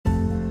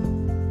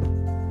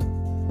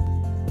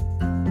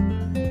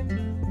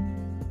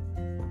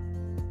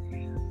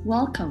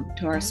Welcome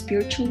to our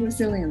Spiritual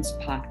Resilience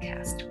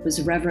podcast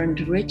with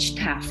Reverend Rich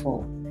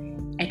Tafel,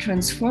 a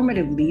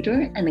transformative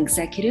leader and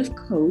executive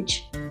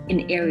coach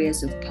in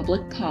areas of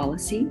public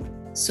policy,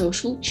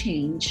 social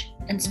change,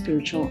 and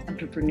spiritual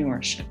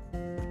entrepreneurship.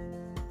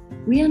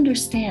 We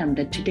understand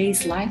that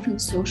today's life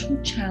and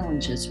social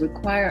challenges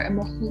require a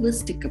more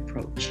holistic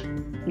approach,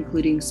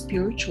 including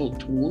spiritual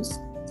tools,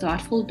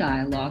 thoughtful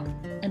dialogue,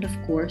 and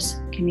of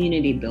course,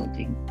 community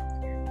building.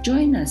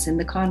 Join us in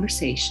the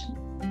conversation.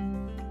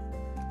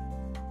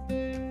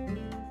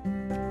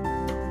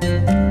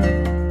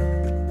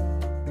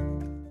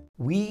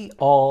 We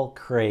all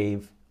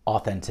crave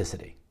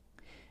authenticity.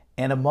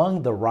 And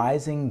among the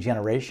rising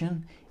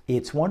generation,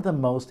 it's one of the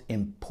most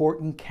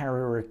important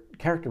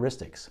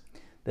characteristics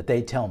that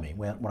they tell me.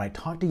 When I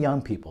talk to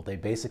young people, they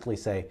basically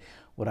say,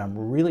 what I'm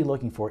really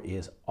looking for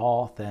is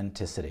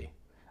authenticity.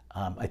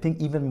 I think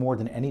even more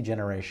than any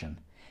generation.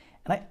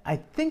 And I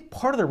think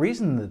part of the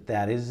reason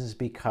that is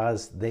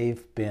because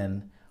they've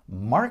been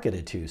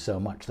marketed to so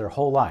much their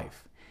whole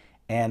life.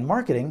 And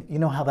marketing, you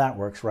know how that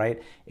works,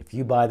 right? If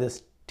you buy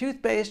this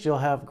toothpaste, you'll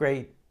have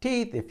great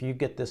teeth. If you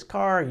get this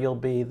car, you'll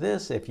be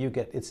this. If you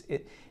get,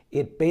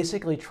 it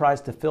basically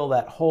tries to fill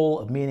that hole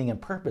of meaning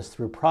and purpose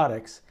through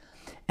products,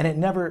 and it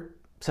never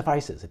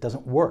suffices. It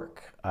doesn't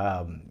work.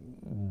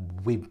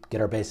 We get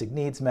our basic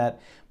needs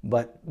met,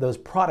 but those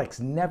products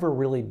never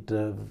really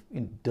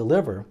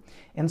deliver.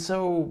 And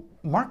so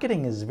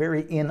marketing is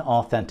very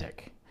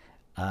inauthentic.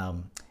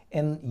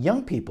 And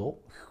young people,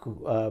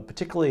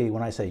 particularly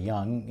when I say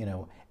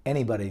young,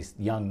 anybody's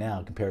young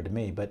now compared to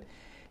me, but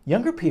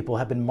younger people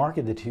have been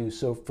marketed to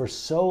for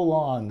so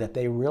long that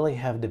they really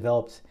have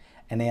developed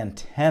an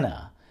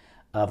antenna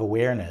of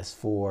awareness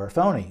for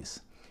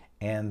phonies,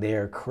 and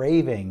they're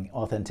craving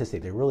authenticity.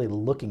 They're really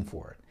looking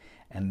for it.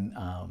 And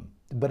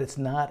but it's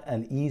not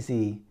an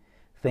easy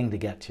thing to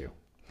get to.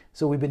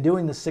 So we've been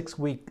doing the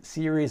 6-week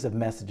series of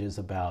messages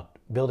about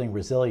building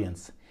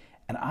resilience,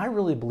 and I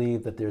really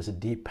believe that there's a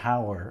deep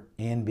power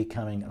in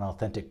becoming an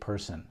authentic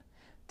person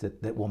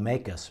that will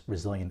make us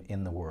resilient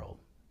in the world.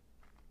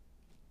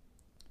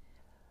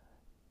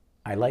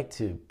 I like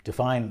to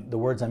define the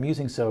words I'm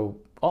using. So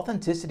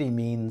authenticity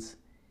means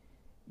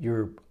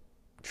you're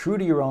true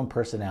to your own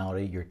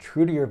personality, you're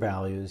true to your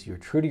values, you're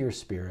true to your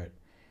spirit,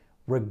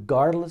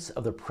 regardless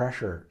of the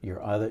pressure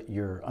you're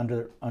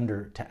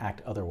under to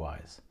act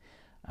otherwise.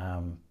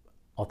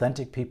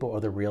 Authentic people are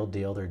the real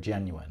deal, they're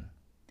genuine.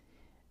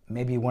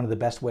 Maybe one of the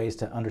best ways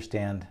to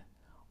understand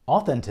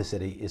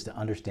authenticity is to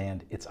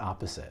understand its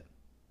opposite,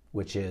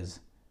 which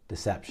is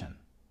deception.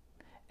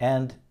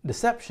 And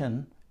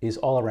deception is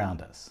all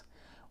around us.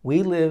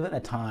 We live in a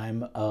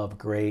time of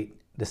great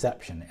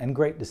deception and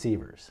great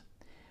deceivers.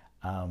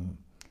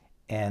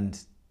 And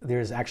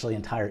there's actually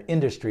entire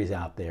industries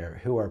out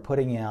there who are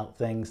putting out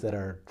things that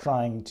are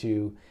trying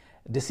to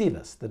deceive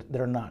us, that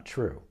are not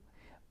true.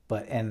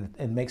 And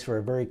it makes for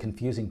a very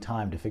confusing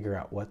time to figure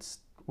out what's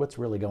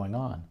really going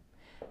on.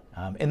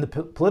 In the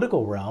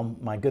political realm,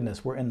 my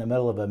goodness, we're in the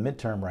middle of a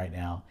midterm right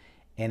now.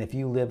 And if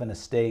you live in a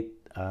state,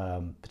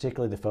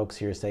 particularly the folks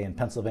here, say in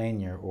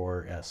Pennsylvania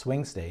or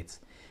swing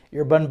states,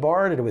 you're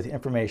bombarded with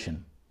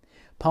information.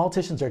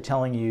 Politicians are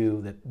telling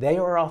you that they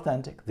are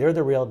authentic, they're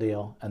the real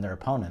deal, and their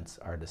opponents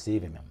are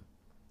deceiving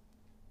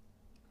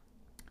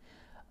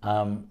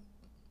them.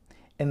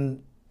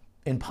 And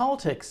in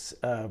politics,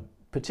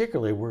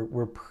 particularly,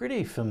 we're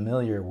pretty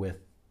familiar with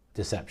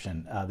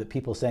deception, that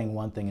people saying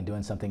one thing and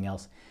doing something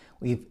else.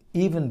 We've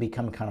even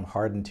become kind of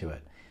hardened to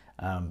it.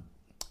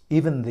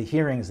 Even the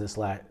hearings this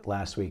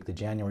last week, the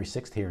January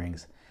 6th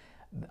hearings,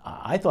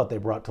 I thought they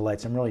brought to light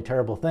some really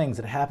terrible things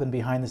that happened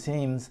behind the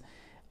scenes,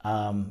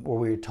 where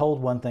we were told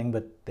one thing,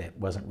 but that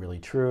wasn't really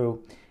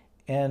true.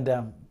 And,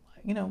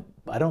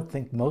 I don't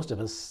think most of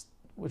us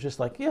were just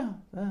like,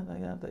 that's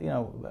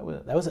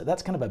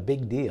kind of a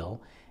big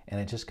deal, and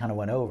it just kind of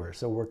went over.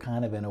 So we're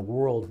kind of in a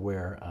world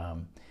where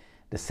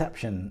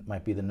deception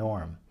might be the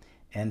norm.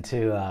 And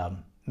to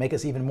make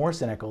us even more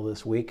cynical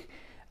this week,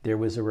 there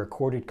was a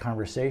recorded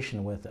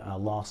conversation with a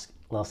Los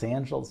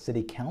Angeles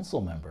City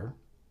Council member.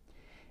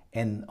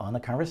 And on the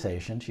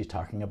conversation, she's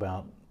talking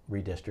about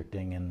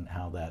redistricting and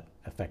how that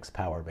affects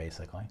power,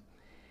 basically.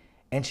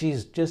 And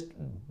she's just,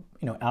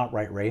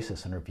 outright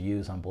racist in her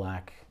views on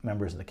black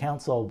members of the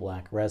council,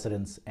 black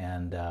residents,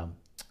 and a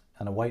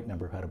white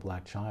member who had a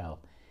black child.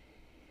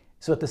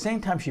 So at the same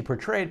time she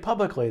portrayed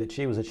publicly that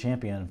she was a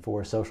champion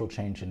for social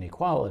change and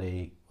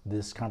equality,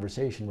 this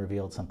conversation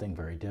revealed something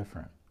very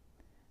different.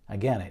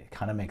 Again, it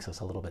kind of makes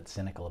us a little bit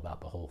cynical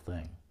about the whole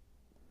thing.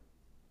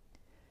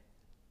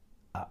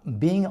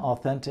 Being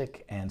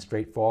authentic and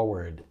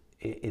straightforward,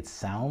 it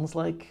sounds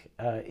like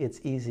it's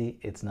easy.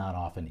 It's not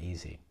often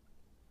easy.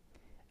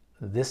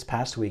 This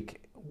past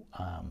week,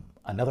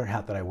 another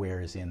hat that I wear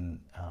is in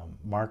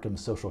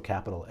Markham's Social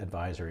Capital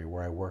Advisory,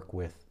 where I work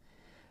with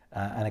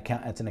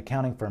it's an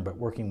accounting firm, but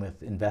working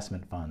with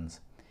investment funds.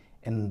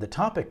 And the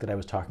topic that I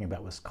was talking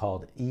about was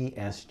called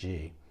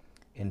ESG,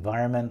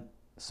 Environment,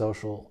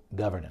 Social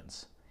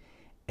Governance.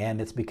 And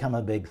it's become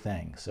a big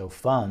thing. So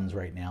funds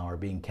right now are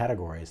being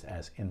categorized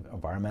as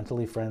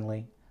environmentally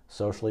friendly,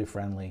 socially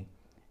friendly,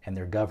 and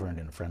they're governed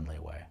in a friendly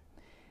way.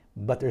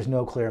 But there's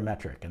no clear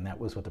metric, and that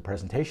was what the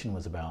presentation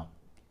was about.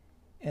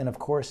 And of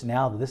course,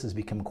 now this has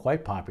become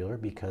quite popular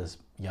because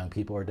young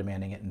people are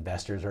demanding it,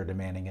 investors are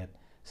demanding it,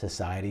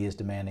 society is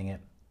demanding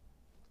it.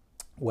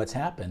 What's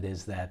happened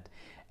is that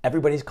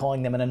everybody's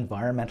calling them an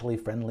environmentally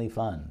friendly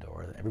fund,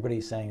 or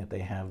everybody's saying that they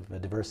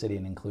have diversity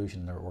and inclusion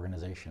in their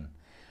organization,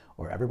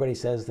 or everybody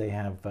says they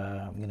have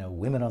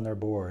women on their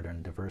board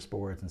and diverse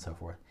boards and so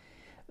forth.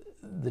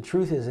 The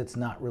truth is it's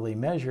not really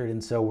measured,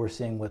 and so we're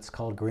seeing what's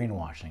called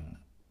greenwashing.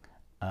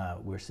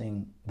 We're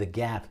seeing the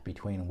gap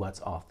between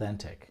what's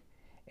authentic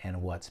and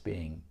what's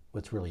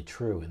really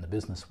true in the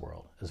business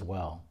world as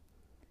well.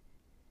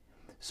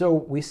 So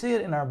we see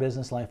it in our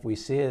business life, we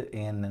see it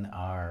in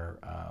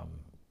our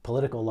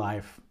political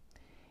life,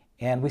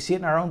 and we see it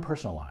in our own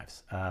personal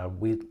lives.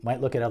 We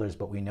might look at others,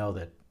 but we know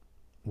that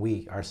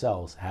we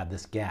ourselves have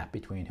this gap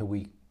between who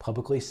we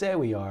publicly say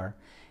we are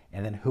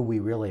and then who we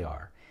really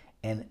are.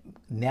 And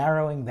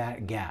narrowing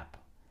that gap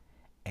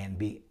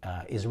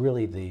is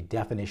really the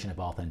definition of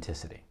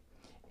authenticity.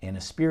 In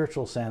a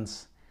spiritual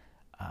sense,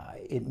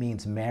 it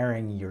means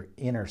marrying your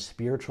inner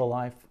spiritual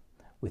life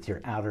with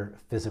your outer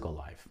physical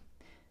life.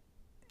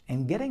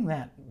 And getting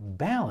that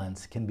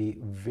balance can be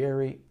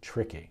very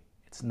tricky.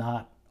 It's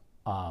not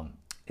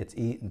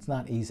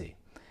easy.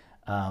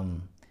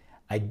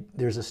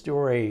 There's a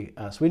story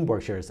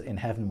Swedenborg shares in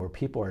Heaven where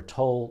people are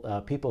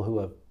told, people who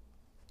have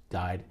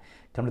died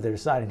come to their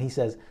side, and he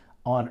says,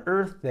 on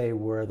earth they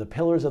were the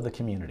pillars of the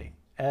community.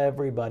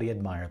 Everybody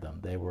admired them.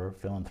 They were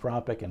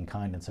philanthropic and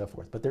kind and so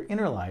forth. But their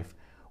inner life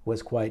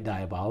was quite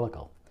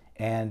diabolical.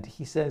 And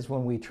he says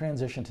when we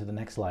transition to the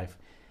next life,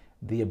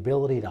 the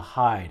ability to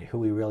hide who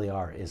we really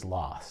are is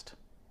lost.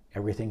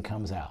 Everything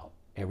comes out.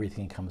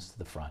 Everything comes to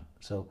the front.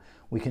 So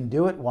we can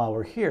do it while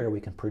we're here.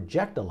 We can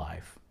project a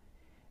life,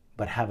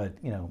 but have a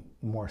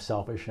more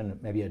selfish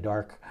and maybe a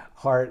dark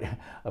heart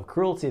of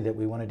cruelty that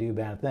we want to do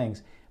bad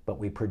things, but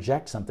we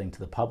project something to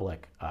the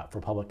public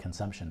for public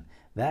consumption.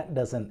 That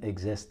doesn't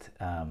exist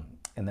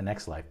in the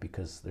next life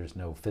because there's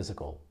no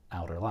physical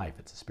outer life.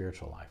 It's a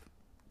spiritual life.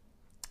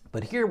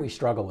 But here we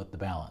struggle with the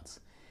balance.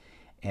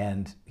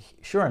 And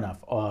sure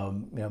enough,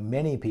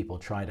 many people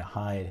try to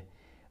hide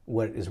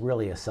what is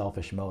really a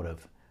selfish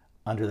motive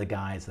under the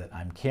guise that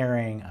I'm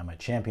caring, I'm a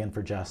champion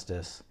for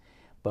justice,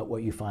 but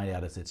what you find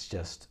out is it's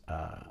just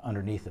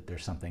underneath it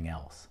there's something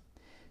else.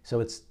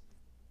 So it's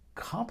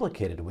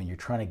complicated when you're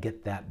trying to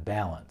get that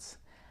balance.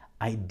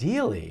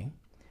 Ideally,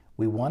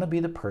 we want to be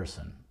the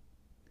person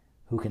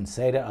who can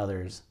say to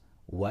others,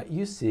 what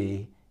you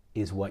see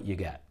is what you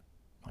get.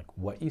 Like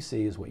what you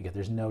see is what you get.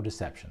 There's no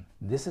deception.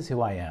 This is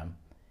who I am.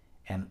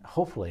 And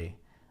hopefully,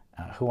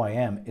 who I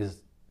am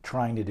is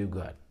trying to do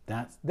good.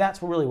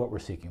 That's really what we're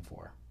seeking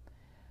for.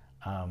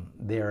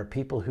 There are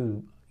people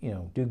who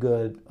do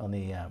good on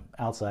the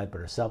outside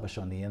but are selfish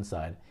on the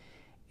inside,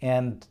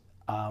 and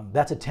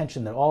that's a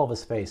tension that all of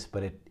us face.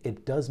 But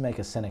it does make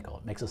us cynical.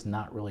 It makes us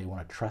not really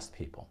want to trust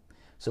people.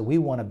 So we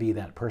want to be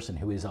that person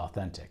who is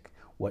authentic.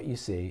 What you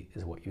see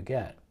is what you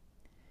get.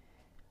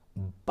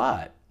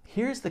 But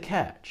here's the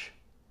catch.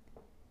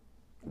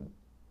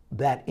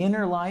 That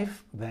inner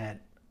life,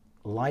 that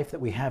life that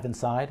we have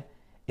inside,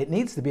 it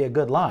needs to be a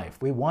good life.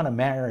 We want to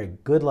marry a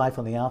good life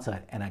on the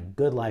outside and a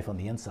good life on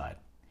the inside.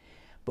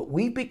 But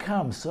we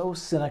become so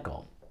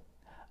cynical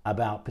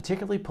about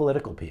particularly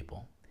political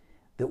people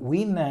that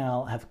we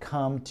now have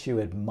come to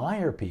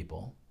admire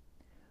people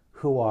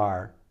who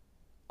are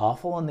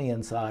awful on the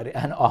inside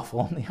and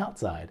awful on the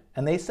outside.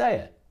 And they say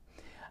it.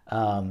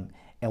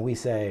 And we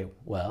say,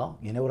 well,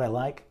 you know what I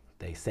like?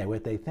 They say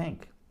what they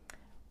think.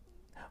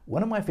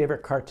 One of my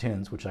favorite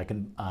cartoons, which I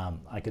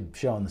could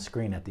show on the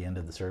screen at the end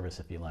of the service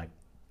if you like,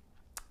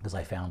 because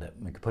I found it.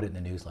 We could put it in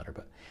the newsletter.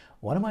 But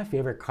one of my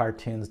favorite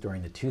cartoons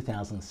during the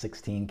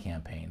 2016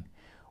 campaign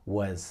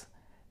was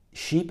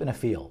sheep in a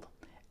field.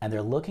 And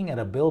they're looking at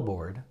a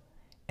billboard,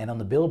 and on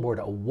the billboard,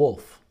 a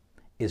wolf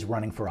is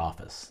running for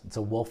office. It's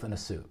a wolf in a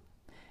suit.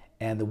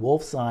 And the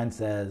wolf sign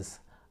says,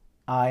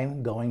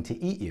 I'm going to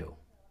eat you.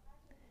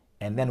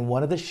 And then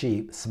one of the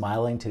sheep,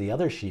 smiling to the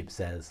other sheep,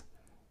 says,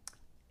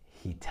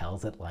 he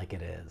tells it like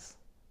it is,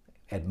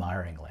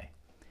 admiringly.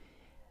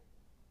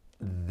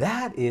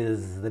 That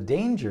is the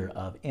danger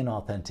of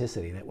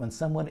inauthenticity, that when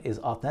someone is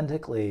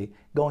authentically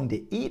going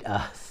to eat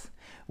us,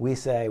 we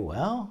say,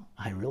 well,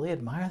 I really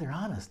admire their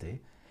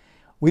honesty.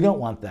 We don't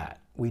want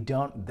that.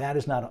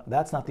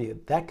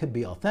 That could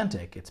be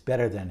authentic. It's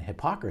better than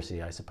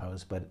hypocrisy, I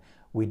suppose, but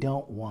we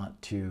don't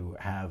want to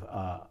have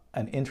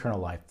an internal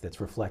life that's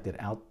reflected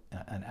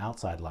an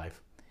outside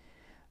life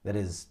that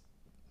is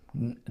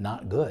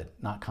not good,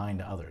 not kind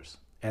to others.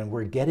 And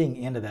we're getting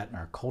into that in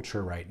our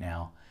culture right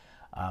now.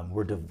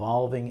 We're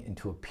devolving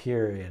into a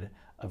period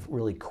of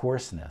really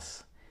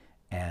coarseness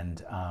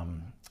and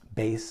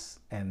base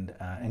and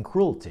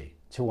cruelty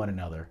to one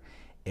another.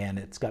 And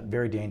it's got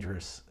very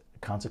dangerous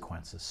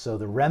consequences. So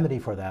the remedy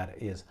for that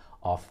is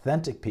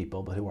authentic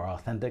people, but who are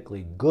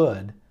authentically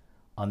good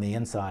on the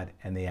inside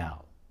and the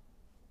out.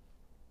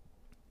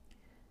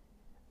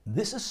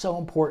 This is so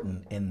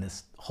important in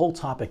this whole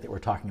topic that we're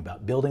talking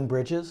about, building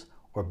bridges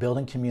or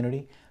building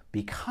community,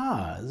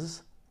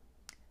 because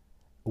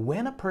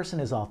when a person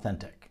is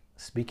authentic,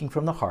 speaking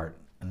from the heart,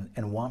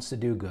 and wants to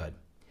do good,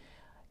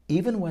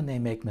 even when they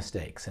make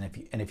mistakes, and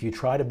if you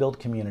try to build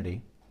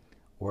community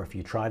or if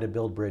you try to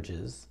build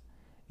bridges,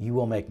 you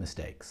will make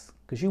mistakes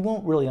because you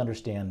won't really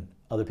understand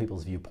other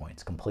people's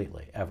viewpoints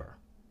completely, ever.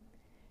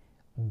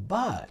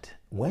 But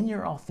when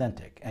you're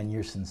authentic and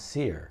you're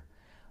sincere,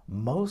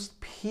 most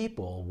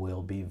people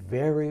will be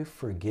very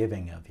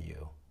forgiving of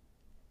you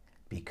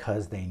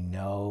because they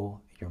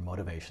know your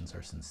motivations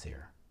are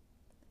sincere.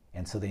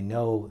 And so they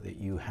know that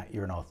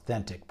you're an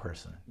authentic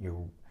person.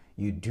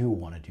 You do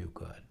want to do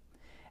good.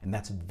 And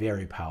that's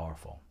very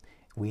powerful.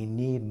 We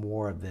need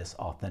more of this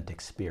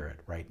authentic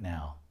spirit right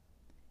now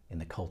in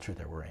the culture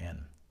that we're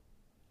in.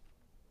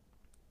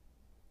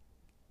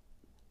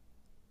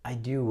 I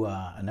do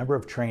a number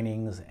of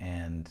trainings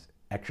and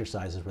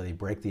exercises where they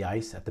break the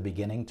ice at the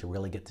beginning to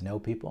really get to know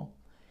people.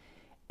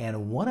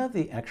 And one of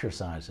the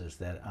exercises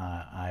that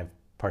I've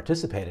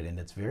participated in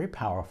that's very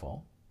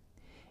powerful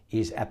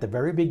is at the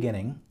very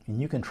beginning, and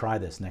you can try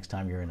this next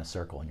time you're in a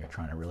circle and you're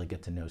trying to really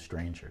get to know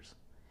strangers.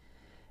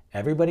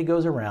 Everybody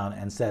goes around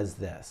and says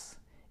this: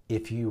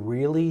 if you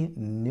really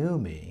knew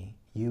me,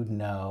 you'd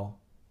know,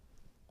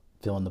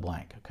 fill in the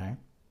blank, okay?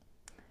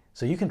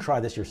 So you can try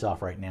this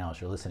yourself right now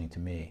as you're listening to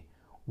me.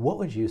 What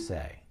would you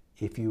say?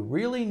 If you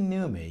really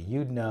knew me,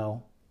 you'd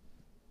know,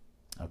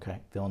 okay,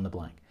 fill in the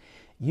blank.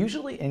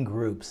 Usually in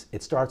groups,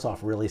 it starts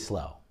off really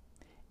slow.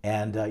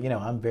 And,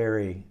 I'm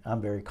very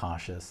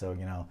cautious. So,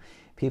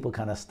 people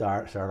kind of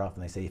start off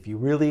and they say, if you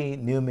really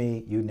knew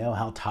me, you'd know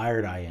how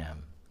tired I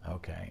am.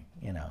 Okay,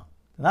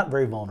 not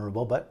very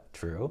vulnerable, but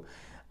true.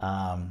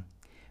 Then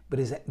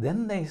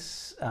they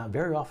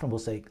very often will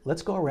say,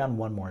 let's go around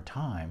one more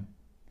time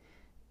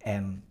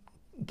and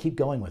keep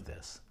going with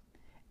this.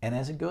 And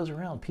as it goes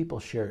around, people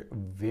share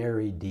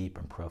very deep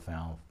and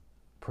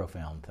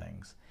profound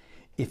things.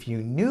 If you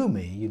knew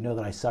me, you'd know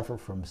that I suffer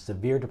from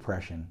severe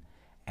depression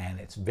and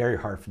it's very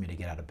hard for me to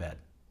get out of bed.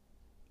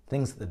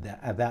 Things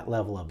at that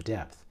level of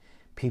depth,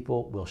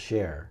 people will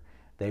share.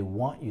 They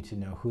want you to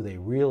know who they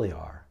really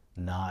are,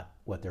 not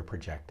what they're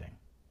projecting.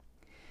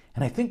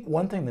 And I think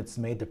one thing that's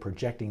made the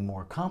projecting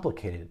more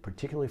complicated,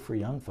 particularly for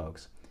young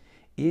folks,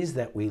 is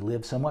that we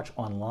live so much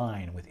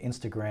online with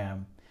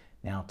Instagram,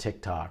 now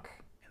TikTok,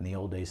 in the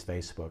old days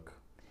Facebook,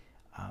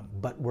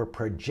 but we're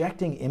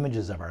projecting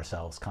images of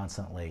ourselves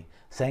constantly,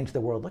 saying to the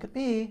world, look at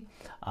me,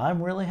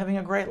 I'm really having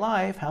a great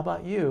life, how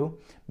about you?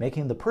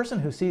 Making the person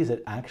who sees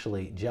it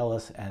actually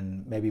jealous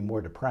and maybe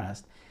more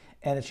depressed,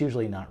 and it's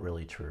usually not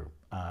really true.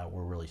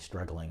 We're really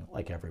struggling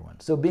like everyone.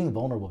 So being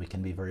vulnerable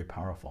can be very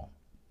powerful.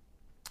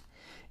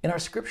 In our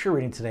scripture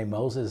reading today,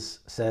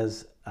 Moses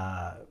says,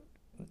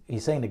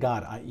 he's saying to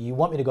God, you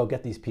want me to go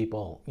get these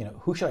people,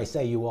 who should I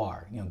say you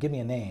are? Give me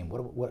a name.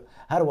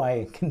 How do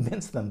I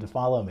convince them to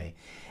follow me?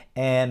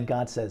 And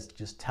God says,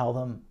 just tell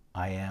them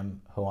I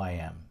am who I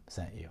am,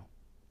 sent you.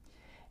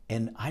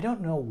 And I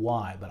don't know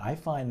why, but I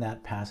find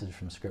that passage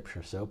from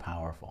scripture so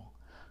powerful.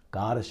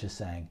 God is just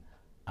saying,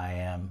 I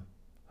am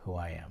who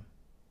I am.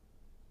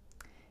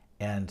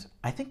 And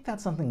I think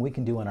that's something we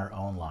can do in our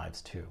own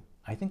lives too.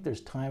 I think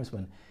there's times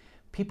when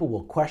people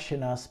will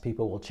question us,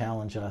 people will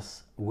challenge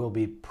us, we'll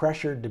be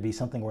pressured to be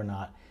something we're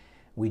not.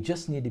 We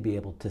just need to be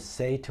able to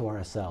say to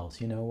ourselves,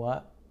 you know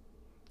what?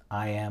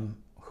 I am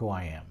who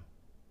I am,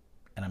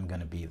 and I'm going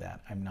to be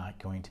that. I'm not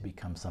going to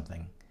become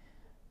something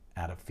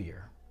out of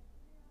fear.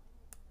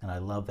 And I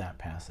love that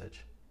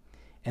passage.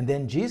 And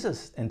then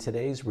Jesus, in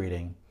today's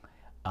reading,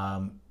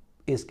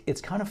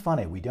 it's kind of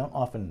funny. We don't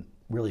often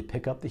really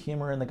pick up the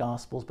humor in the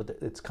Gospels, but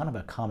it's kind of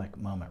a comic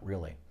moment,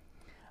 really.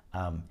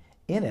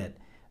 In it,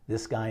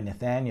 this guy,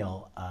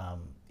 Nathaniel,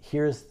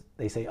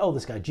 they say, oh,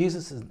 this guy,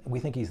 Jesus, we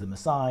think he's the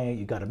Messiah,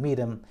 you got to meet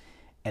him.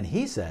 And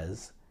he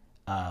says,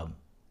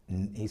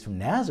 he's from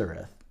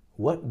Nazareth.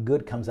 What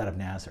good comes out of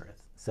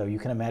Nazareth? So you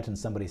can imagine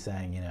somebody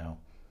saying,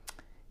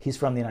 he's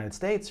from the United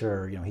States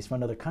or, he's from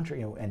another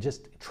country, and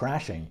just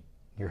trashing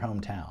your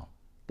hometown,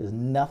 because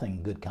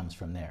nothing good comes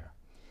from there.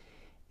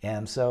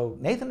 And so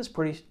Nathan is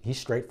he's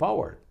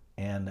straightforward.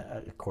 And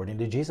according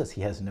to Jesus,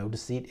 he has no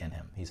deceit in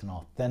him. He's an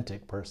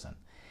authentic person.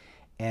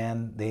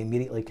 And they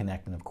immediately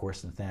connect, and of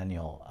course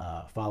Nathaniel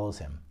follows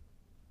him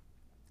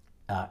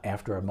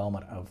after a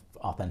moment of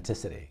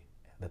authenticity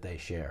that they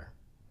share.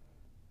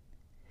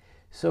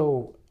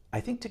 So I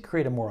think to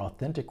create a more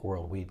authentic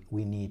world,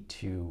 we need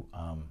to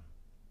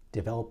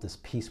develop this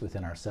peace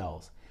within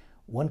ourselves.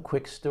 One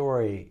quick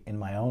story in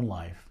my own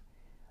life,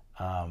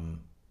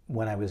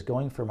 when I was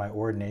going for my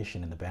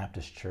ordination in the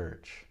Baptist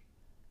church,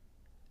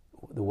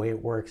 the way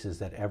it works is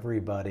that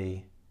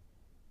everybody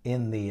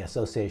in the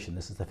association,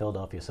 this is the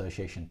Philadelphia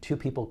Association, 2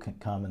 people can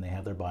come and they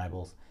have their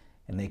Bibles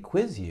and they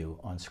quiz you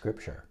on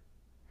Scripture.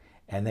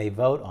 And they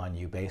vote on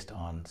you based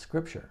on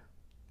Scripture.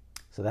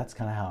 So that's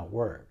kind of how it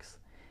works.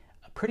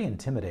 Pretty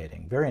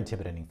intimidating, very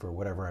intimidating for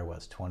whatever I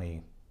was,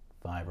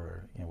 25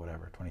 or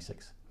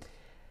 26.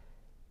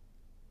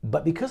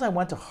 But because I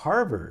went to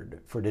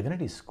Harvard for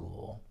divinity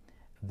school,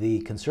 the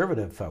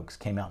conservative folks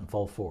came out in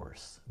full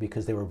force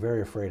because they were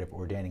very afraid of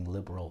ordaining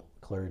liberal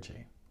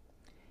clergy.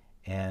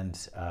 And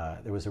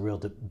there was a real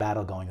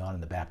battle going on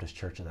in the Baptist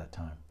church at that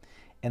time.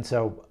 And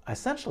so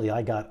essentially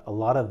I got a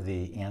lot of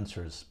the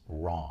answers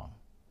wrong.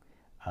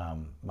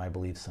 My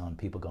beliefs on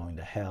people going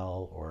to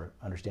hell, or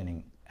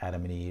understanding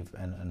Adam and Eve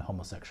and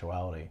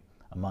homosexuality,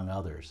 among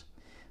others.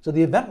 So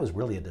the event was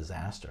really a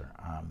disaster.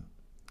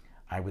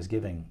 I was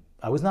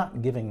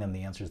not giving them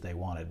the answers they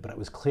wanted, but it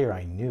was clear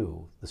I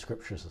knew the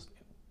scriptures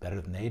better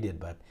than they did,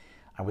 but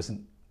I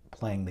wasn't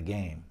playing the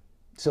game.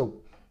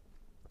 So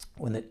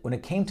when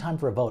it came time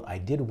for a vote, I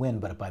did win,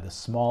 but by the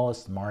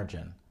smallest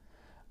margin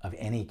of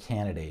any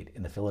candidate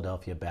in the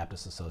Philadelphia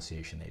Baptist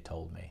Association, they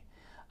told me,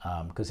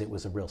 because it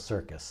was a real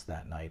circus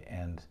that night.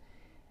 And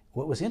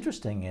what was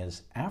interesting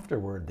is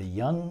afterward, the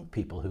young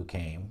people who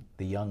came,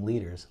 the young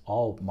leaders,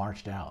 all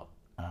marched out,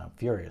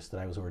 furious that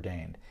I was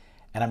ordained.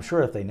 And I'm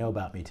sure if they know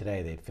about me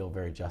today, they'd feel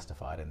very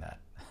justified in that,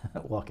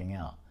 walking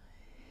out.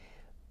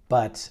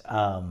 But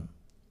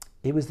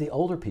it was the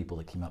older people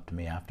that came up to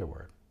me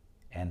afterward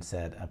and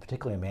said,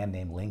 particularly a man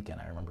named Lincoln,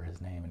 I remember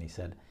his name, and he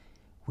said,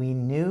 "We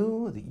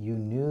knew that you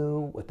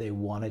knew what they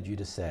wanted you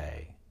to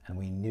say, and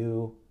we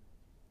knew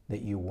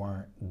that you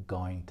weren't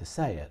going to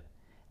say it,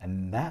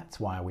 and that's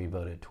why we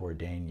voted to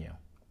ordain you.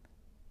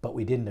 But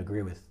we didn't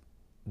agree with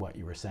what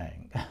you were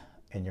saying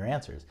in your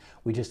answers.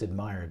 We just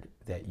admired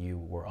that you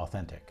were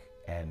authentic,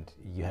 and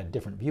you had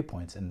different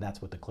viewpoints, and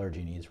that's what the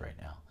clergy needs right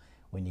now.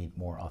 We need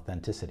more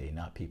authenticity,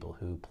 not people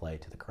who play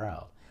to the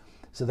crowd."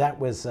 So that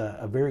was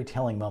a very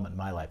telling moment in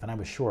my life, and I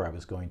was sure I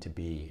was going to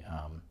be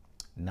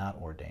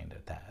not ordained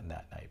at that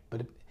night.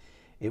 But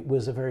it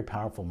was a very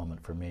powerful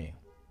moment for me.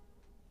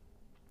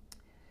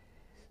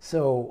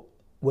 So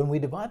when we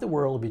divide the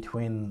world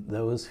between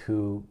those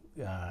who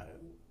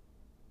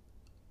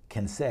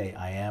can say,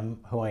 I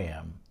am who I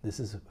am, this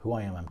is who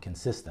I am, I'm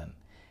consistent,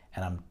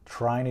 and I'm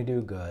trying to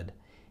do good,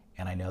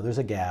 and I know there's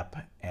a gap,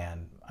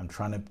 and I'm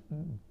trying to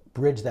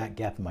bridge that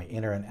gap in my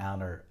inner and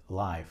outer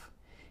life,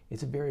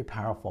 it's a very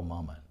powerful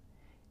moment.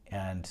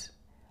 And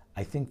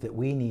I think that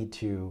we need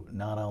to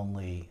not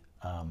only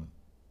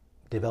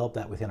develop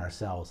that within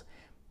ourselves,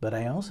 but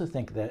I also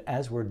think that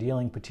as we're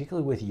dealing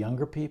particularly with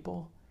younger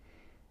people,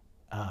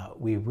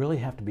 we really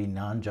have to be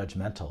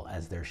non-judgmental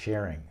as they're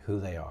sharing who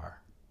they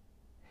are,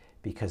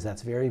 because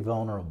that's very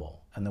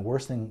vulnerable. And the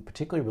worst thing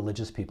particularly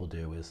religious people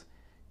do is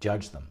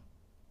judge them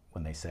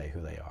when they say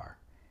who they are.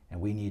 And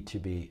we need to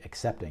be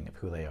accepting of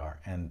who they are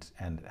and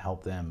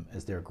help them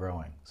as they're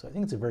growing. So I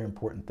think it's a very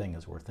important thing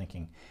as we're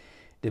thinking,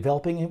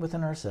 developing it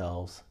within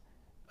ourselves,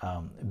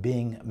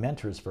 being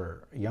mentors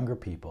for younger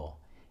people,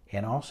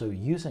 and also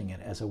using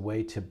it as a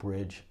way to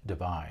bridge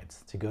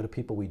divides, to go to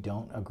people we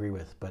don't agree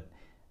with, but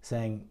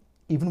saying,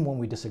 even when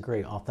we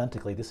disagree,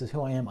 authentically, this is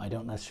who I am, I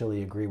don't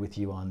necessarily agree with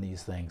you on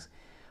these things,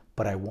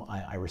 but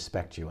I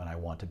respect you and I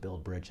want to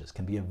build bridges,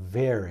 can be a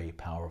very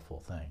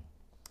powerful thing.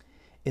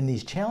 In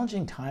these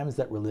challenging times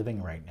that we're living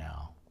right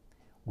now,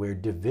 where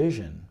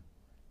division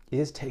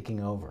is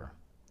taking over,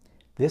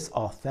 this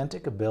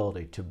authentic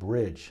ability to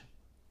bridge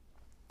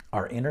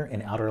our inner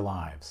and outer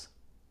lives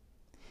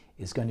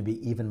is going to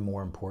be even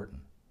more important.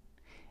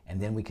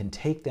 And then we can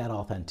take that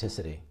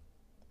authenticity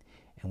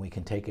and we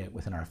can take it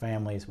within our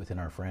families, within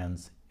our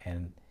friends,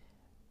 and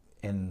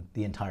in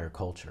the entire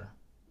culture.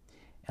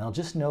 And I'll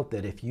just note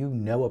that if you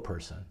know a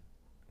person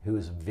who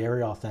is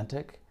very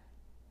authentic,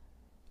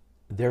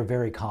 they're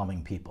very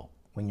calming people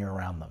when you're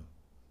around them.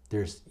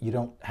 You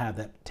don't have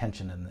that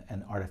tension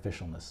and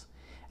artificialness.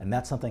 And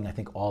that's something I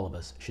think all of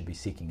us should be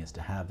seeking, is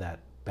to have that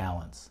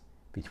balance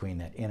between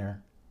that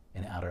inner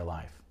and outer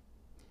life.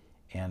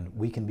 And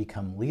we can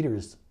become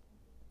leaders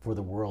for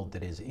the world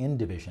that is in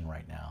division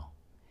right now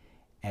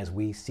as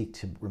we seek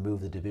to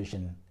remove the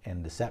division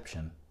and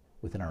deception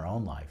within our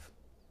own life.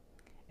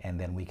 And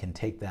then we can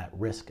take that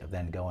risk of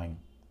then going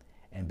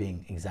and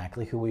being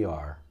exactly who we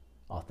are,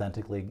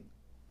 authentically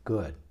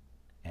good,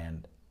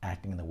 and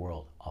acting in the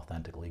world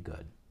authentically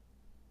good.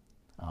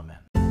 Amen.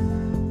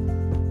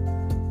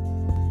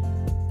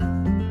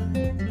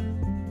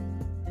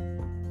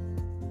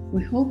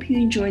 We hope you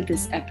enjoyed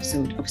this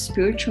episode of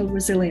Spiritual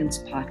Resilience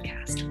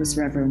Podcast with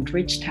Reverend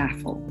Rich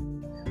Tafel.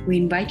 We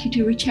invite you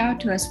to reach out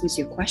to us with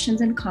your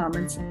questions and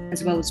comments,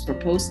 as well as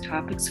proposed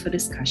topics for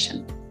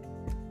discussion.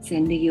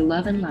 Sending you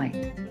love and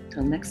light.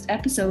 Till next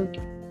episode.